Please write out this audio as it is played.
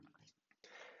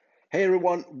Hey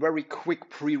everyone, very quick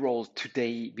pre-roll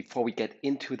today before we get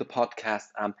into the podcast.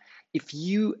 If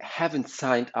you haven't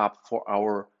signed up for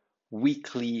our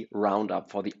weekly roundup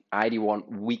for the ID1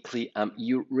 weekly,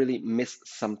 you really missed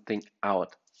something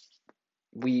out.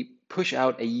 We push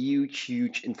out a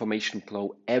huge information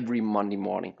flow every Monday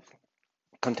morning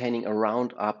containing a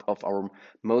roundup of our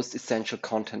most essential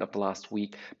content of the last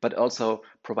week, but also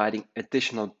providing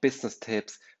additional business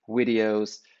tips,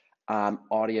 videos,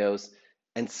 audios,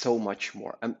 and so much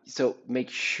more. So make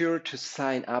sure to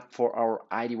sign up for our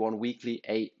ID1 Weekly,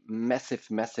 a massive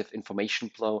information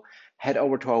flow. Head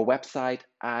over to our website,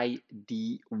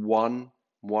 ID1,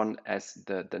 one as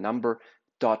the number,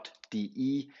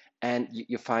 .de, and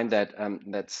you find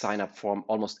that sign up form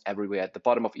almost everywhere. At the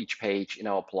bottom of each page in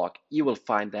our blog, you will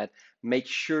find that. Make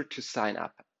sure to sign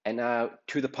up. And now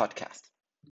to the podcast.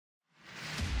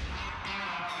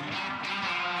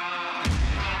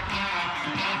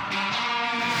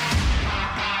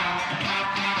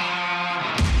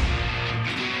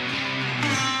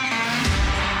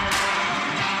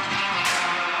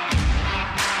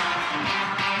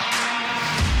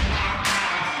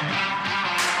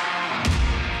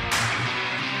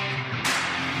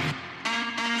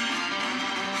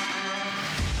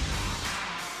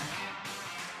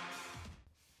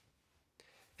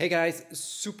 Hey guys,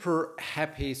 super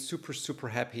happy, super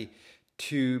happy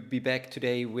to be back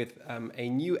today with a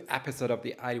new episode of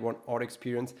the ID1 Audio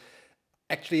Experience.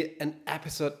 Actually, an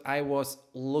episode I was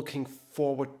looking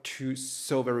forward to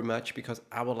so very much because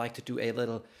I would like to do a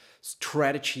little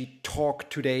strategy talk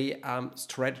today.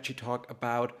 Strategy talk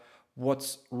about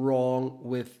what's wrong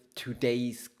with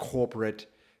today's corporate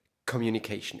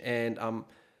communication. And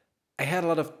I had a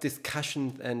lot of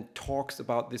discussions and talks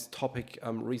about this topic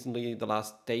recently, the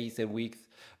last days and weeks,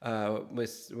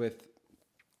 with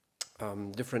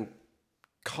different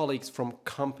colleagues from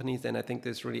companies, and I think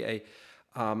there's really a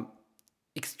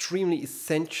extremely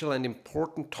essential and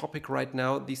important topic right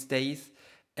now these days,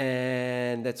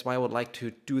 and that's why I would like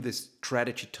to do this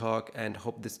strategy talk and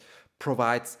hope this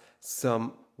provides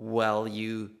some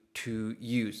value to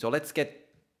you. So let's get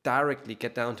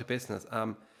down to business.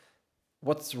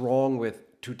 What's wrong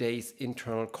with today's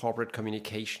internal corporate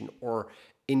communication or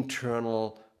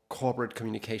internal corporate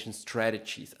communication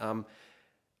strategies?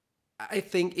 I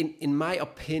think, in my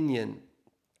opinion,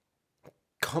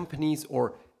 companies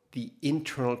or the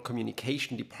internal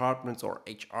communication departments or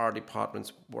HR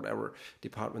departments, whatever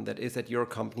department that is at your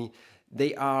company,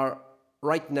 they are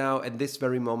right now at this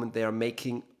very moment, they are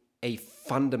making a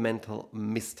fundamental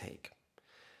mistake.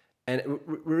 And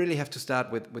we really have to start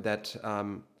with that.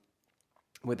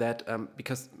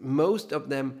 Because most of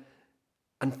them,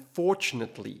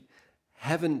 unfortunately,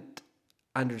 haven't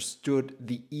understood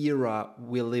the era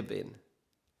we live in.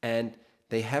 And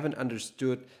they haven't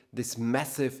understood this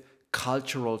massive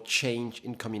cultural change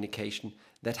in communication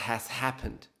that has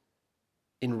happened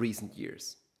in recent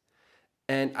years.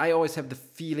 And I always have the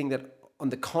feeling that, on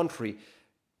the contrary,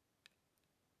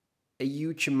 a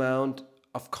huge amount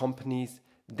of companies,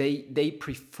 they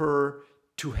prefer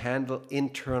to handle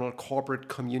internal corporate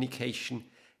communication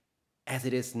as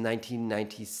it is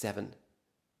 1997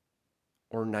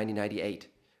 or 1998.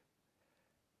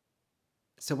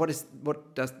 So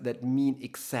what does that mean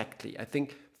exactly? I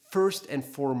think first and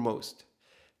foremost,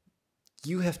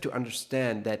 you have to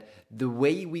understand that the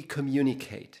way we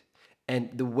communicate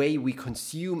and the way we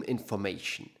consume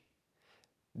information,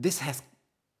 this has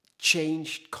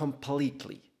changed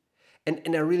completely.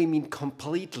 And I really mean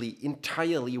completely,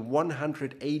 entirely,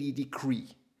 180 degree.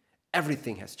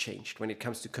 Everything has changed when it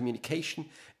comes to communication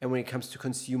and when it comes to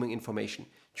consuming information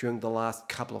during the last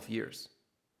couple of years.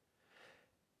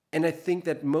 And I think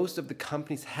that most of the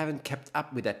companies haven't kept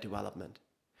up with that development.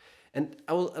 And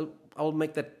I will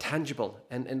make that tangible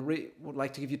and really would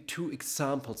like to give you two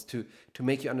examples to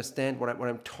make you understand what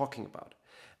I'm talking about.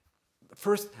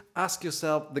 First, ask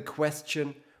yourself the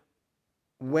question,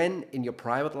 when in your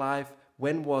private life,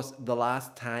 when was the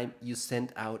last time you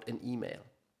sent out an email?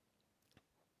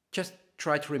 Just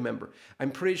try to remember.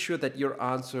 I'm pretty sure that your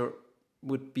answer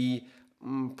would be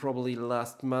probably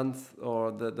last month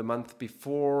or the month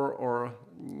before, or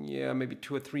maybe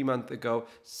 2 or 3 months ago,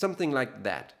 something like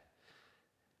that.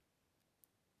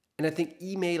 And I think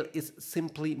email is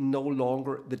simply no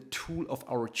longer the tool of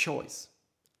our choice,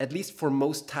 at least for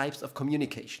most types of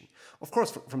communication. Of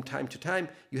course, from time to time,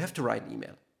 you have to write an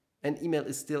email. And email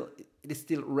is still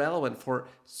relevant for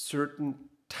certain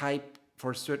type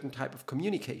of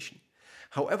communication.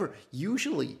 However,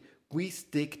 usually we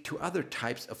stick to other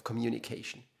types of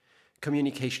communication.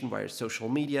 Communication via social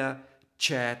media,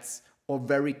 chats, or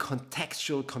very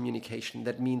contextual communication.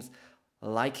 That means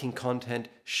liking content,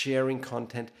 sharing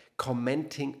content,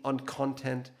 commenting on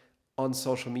content on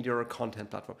social media or content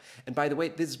platform. And by the way,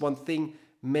 this is one thing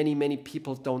many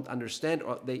people don't understand,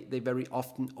 or they very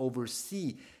often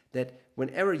oversee, that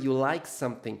whenever you like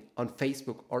something on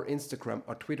Facebook or Instagram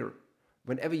or Twitter,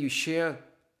 whenever you share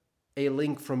a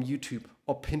link from YouTube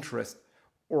or Pinterest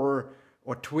or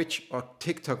Twitch or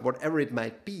TikTok, whatever it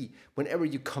might be, whenever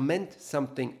you comment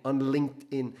something on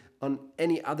LinkedIn, on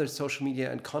any other social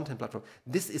media and content platform,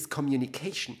 this is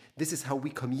communication. This is how we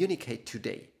communicate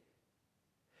today.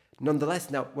 Nonetheless,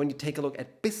 now when you take a look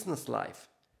at business life,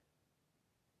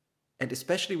 and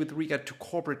especially with regard to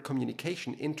corporate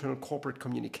communication, internal corporate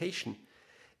communication,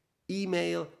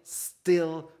 email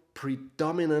still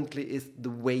predominantly is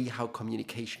the way how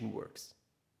communication works.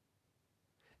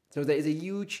 So there is a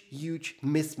huge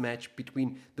mismatch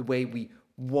between the way we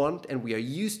want and we are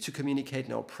used to communicate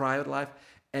in our private life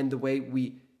and the way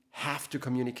we have to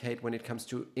communicate when it comes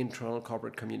to internal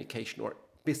corporate communication or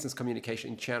business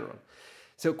communication in general.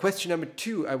 So question number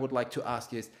 2 I would like to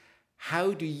ask you is,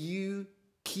 how do you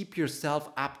keep yourself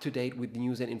up to date with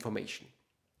news and information?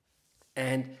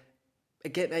 And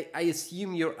again, I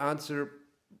assume your answer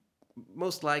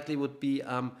most likely would be,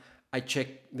 I check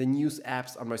the news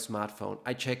apps on my smartphone,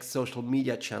 I check social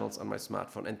media channels on my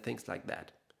smartphone and things like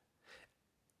that.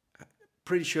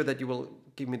 Pretty sure that you will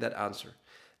give me that answer.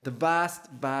 The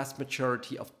vast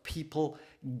majority of people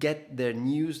get their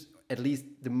news, at least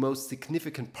the most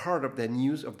significant part of their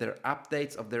news, of their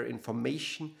updates, of their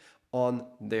information, on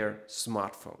their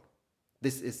smartphone.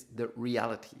 This is the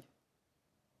reality.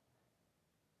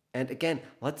 And again,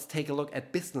 let's take a look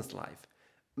at business life.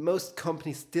 Most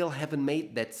companies still haven't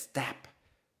made that step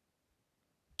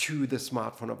to the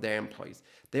smartphone of their employees.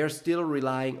 They are still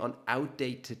relying on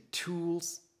outdated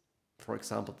tools, for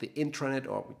example, the intranet,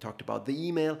 or we talked about the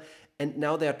email, and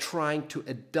now they are trying to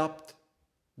adopt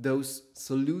those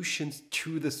solutions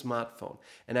to the smartphone.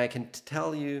 And I can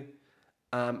tell you,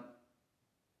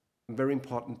 very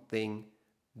important thing,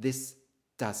 this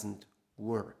doesn't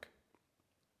work.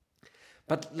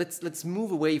 But let's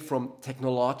move away from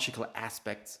technological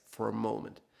aspects for a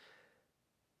moment.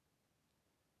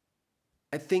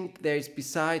 I think there's,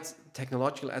 besides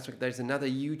technological aspect, there's another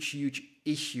huge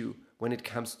issue when it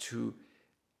comes to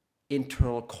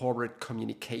internal corporate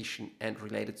communication and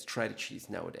related strategies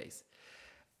nowadays.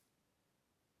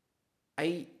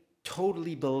 I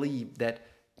totally believe that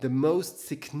the most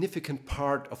significant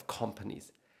part of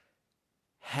companies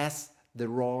has the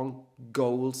wrong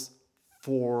goals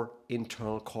for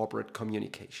internal corporate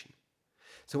communication.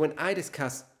 So when I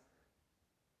discuss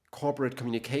corporate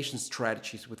communication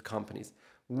strategies with companies,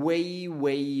 way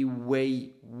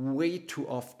too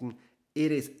often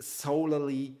it is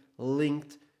solely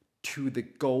linked to the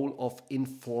goal of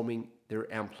informing their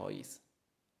employees.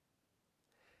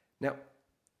 Now,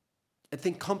 I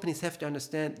think companies have to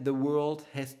understand the world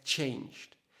has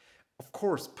changed. Of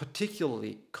course,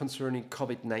 particularly concerning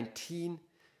COVID-19,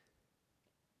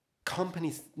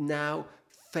 companies now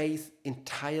face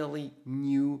entirely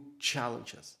new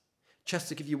challenges. Just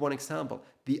to give you one example,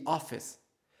 the office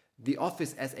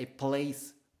as a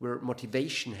place where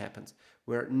motivation happens,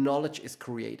 where knowledge is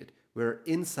created, where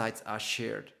insights are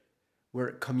shared,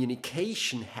 where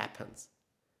communication happens.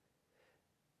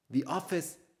 The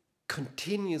office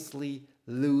continuously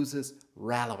loses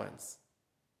relevance.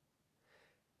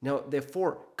 Now,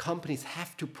 therefore, companies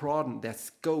have to broaden their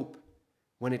scope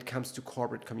when it comes to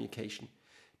corporate communication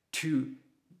to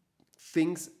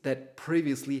things that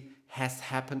previously has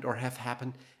happened or have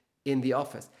happened in the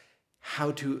office.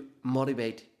 How to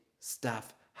motivate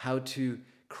staff, how to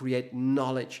create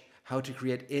knowledge, how to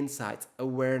create insights,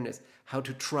 awareness, how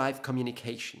to drive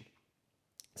communication.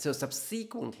 So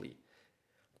subsequently,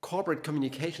 corporate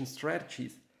communication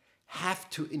strategies have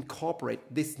to incorporate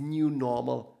this new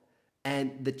normal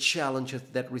and the challenges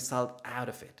that result out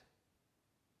of it.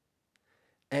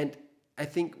 And I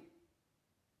think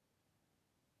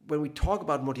when we talk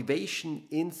about motivation,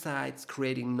 insights,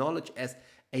 creating knowledge as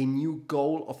a new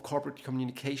goal of corporate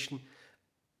communication,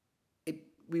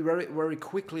 we very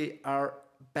quickly are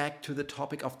back to the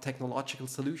topic of technological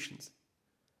solutions.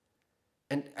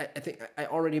 And I think I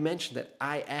already mentioned that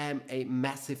I am a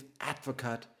massive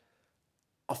advocate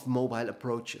of mobile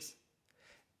approaches,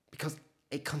 because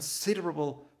a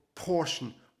considerable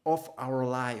portion of our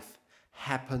life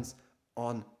happens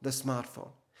on the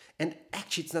smartphone. And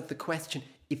actually, it's not the question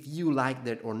if you like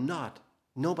that or not.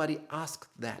 Nobody asked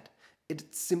that.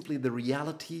 It's simply the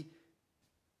reality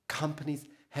companies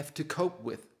have to cope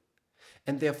with.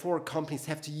 And therefore, companies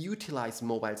have to utilize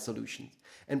mobile solutions.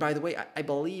 And by the way, I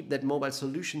believe that mobile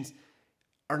solutions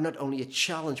are not only a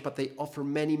challenge, but they offer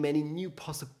many, many new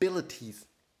possibilities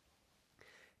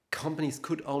companies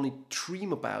could only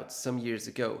dream about some years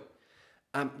ago.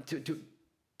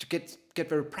 To get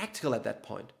very practical at that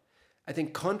point, I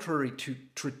think contrary to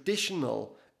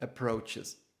traditional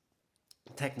approaches,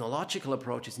 technological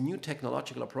approaches, new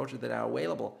technological approaches that are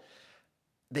available,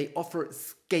 they offer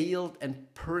scaled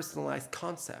and personalized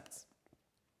concepts.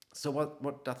 So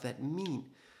what does that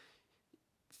mean?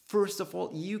 First of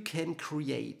all, you can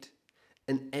create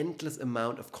an endless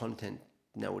amount of content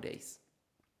nowadays.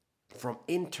 From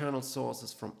internal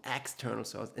sources, from external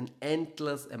sources, an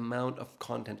endless amount of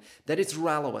content that is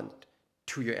relevant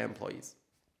to your employees.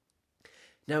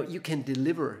 Now you can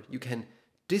deliver, you can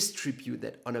distribute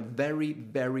that on a very,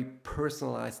 very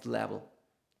personalized level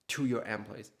to your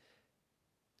employees.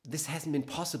 This hasn't been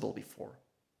possible before.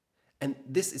 And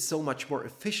this is so much more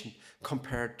efficient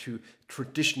compared to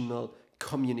traditional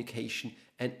communication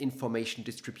and information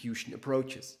distribution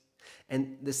approaches.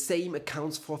 And the same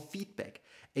accounts for feedback.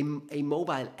 A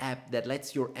mobile app that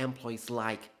lets your employees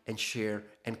like and share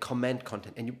and comment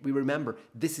content. And we remember,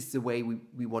 this is the way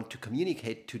we want to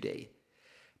communicate today.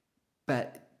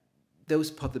 But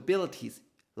those possibilities,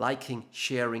 liking,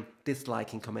 sharing,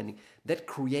 disliking, commenting, that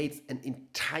creates an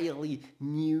entirely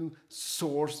new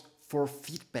source for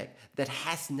feedback that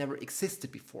has never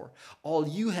existed before. All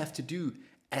you have to do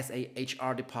as a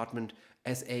HR department,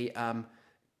 as a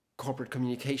corporate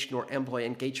communication or employee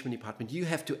engagement department, you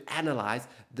have to analyze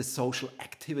the social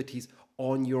activities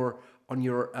on your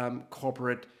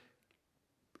corporate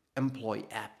employee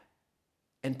app.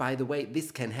 And by the way,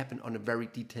 this can happen on a very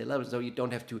detailed level, so you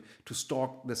don't have to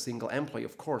stalk the single employee,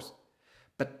 of course.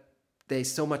 But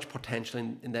there's so much potential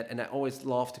in that, and I always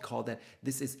love to call that,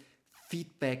 this is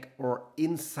feedback or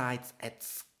insights at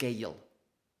scale.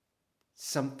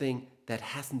 Something that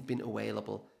hasn't been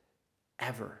available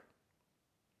ever.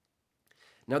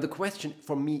 Now the question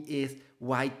for me is,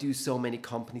 why do so many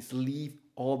companies leave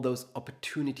all those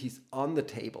opportunities on the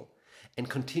table and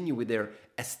continue with their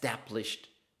established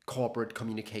corporate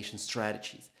communication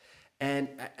strategies? And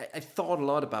I thought a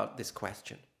lot about this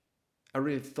question. I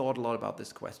really thought a lot about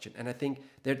this question. And I think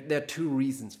there are two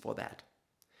reasons for that.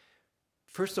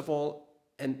 First of all,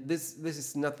 and this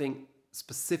is nothing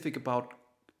specific about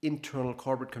internal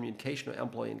corporate communication or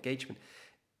employee engagement,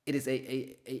 it is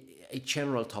a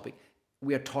general topic.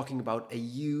 We are talking about a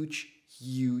huge,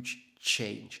 huge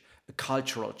change, a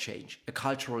cultural change, a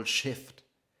cultural shift.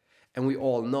 And we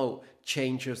all know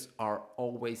changes are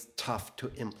always tough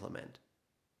to implement.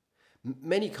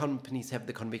 Many companies have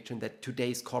the conviction that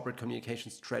today's corporate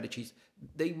communication strategies,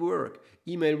 they work.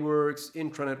 Email works,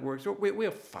 intranet works,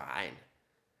 we're fine.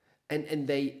 And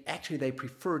they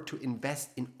prefer to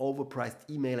invest in overpriced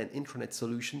email and intranet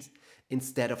solutions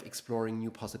instead of exploring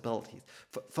new possibilities.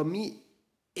 For me,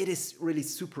 it is really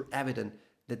super evident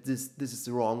that this is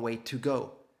the wrong way to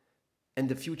go. And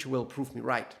the future will prove me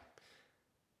right.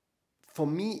 For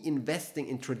me, investing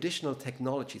in traditional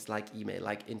technologies like email,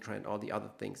 like intranet, all the other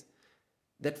things,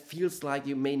 that feels like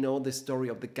you may know the story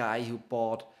of the guy who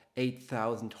bought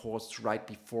 8,000 horses right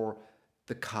before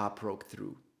the car broke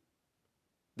through.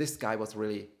 This guy was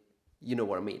really, you know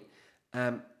what I mean.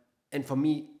 And for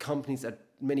me,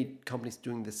 many companies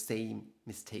doing the same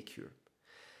mistake here.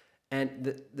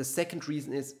 And the second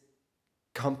reason is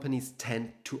companies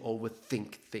tend to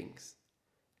overthink things.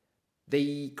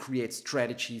 They create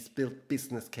strategies, build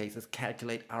business cases,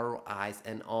 calculate ROIs,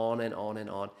 and on and on and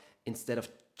on, instead of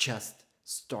just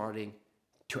starting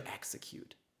to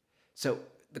execute. So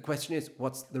the question is,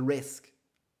 what's the risk?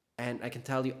 And I can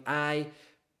tell you, I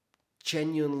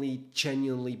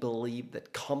genuinely believe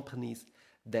that companies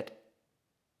that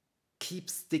keep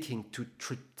sticking to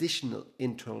traditional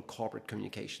internal corporate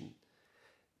communication,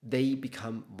 they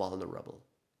become vulnerable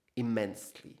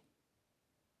immensely.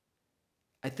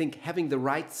 I think having the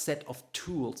right set of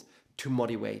tools to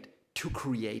motivate, to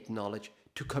create knowledge,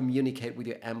 to communicate with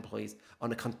your employees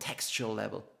on a contextual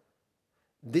level,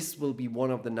 this will be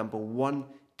one of the number one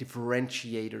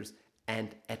differentiators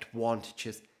and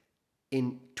advantages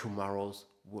in tomorrow's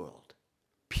world.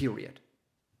 Period.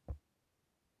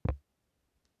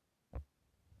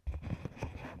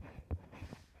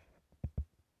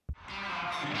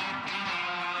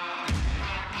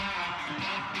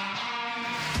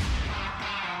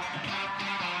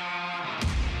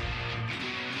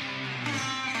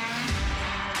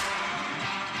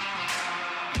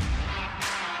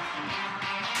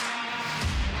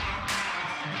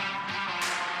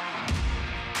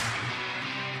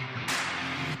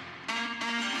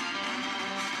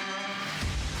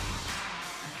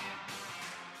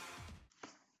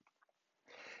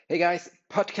 Hey guys,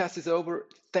 Podcast is over.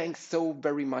 Thanks so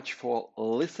very much for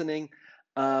listening.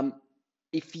 Um,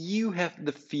 if you have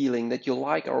the feeling that you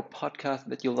like our podcast,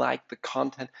 that you like the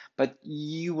content, but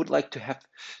you would like to have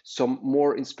some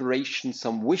more inspiration,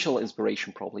 some visual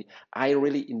inspiration, probably, I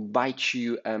really invite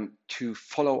you to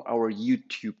follow our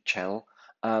YouTube channel.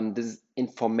 This is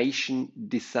Information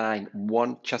Design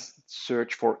One. Just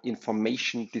search for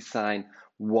Information Design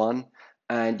One,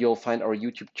 and you'll find our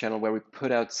YouTube channel where we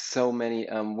put out so many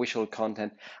visual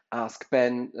content. Ask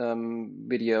Ben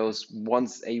videos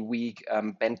once a week,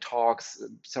 Ben talks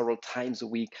several times a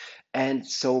week, and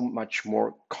so much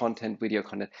more content, video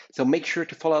content. So make sure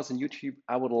to follow us on YouTube.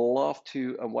 I would love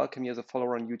to welcome you as a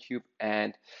follower on YouTube,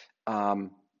 and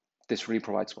um, this really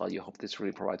provides value. I hope this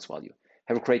really provides value.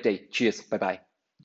 Have a great day. Cheers. Bye bye.